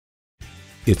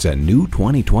It's a new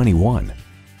 2021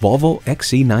 Volvo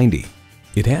XC90.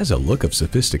 It has a look of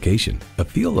sophistication, a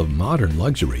feel of modern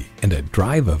luxury, and a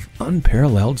drive of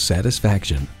unparalleled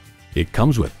satisfaction. It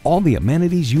comes with all the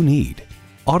amenities you need: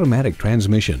 automatic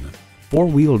transmission,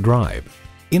 four-wheel drive,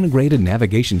 integrated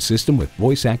navigation system with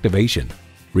voice activation,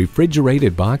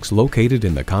 refrigerated box located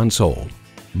in the console,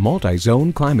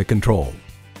 multi-zone climate control,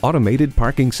 automated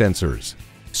parking sensors,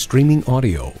 streaming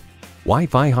audio,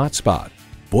 Wi-Fi hotspot,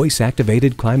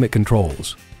 voice-activated climate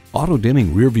controls,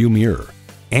 auto-dimming rearview mirror,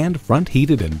 and front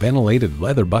heated and ventilated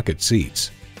leather bucket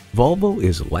seats. Volvo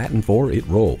is Latin for it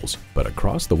rolls, but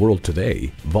across the world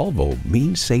today, Volvo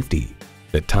means safety.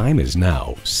 The time is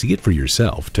now. See it for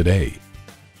yourself today.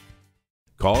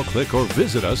 Call, click, or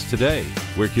visit us today.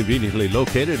 We're conveniently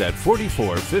located at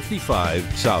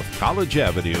 4455 South College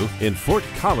Avenue in Fort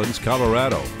Collins,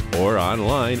 Colorado, or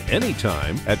online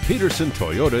anytime at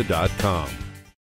pedersentoyota.com.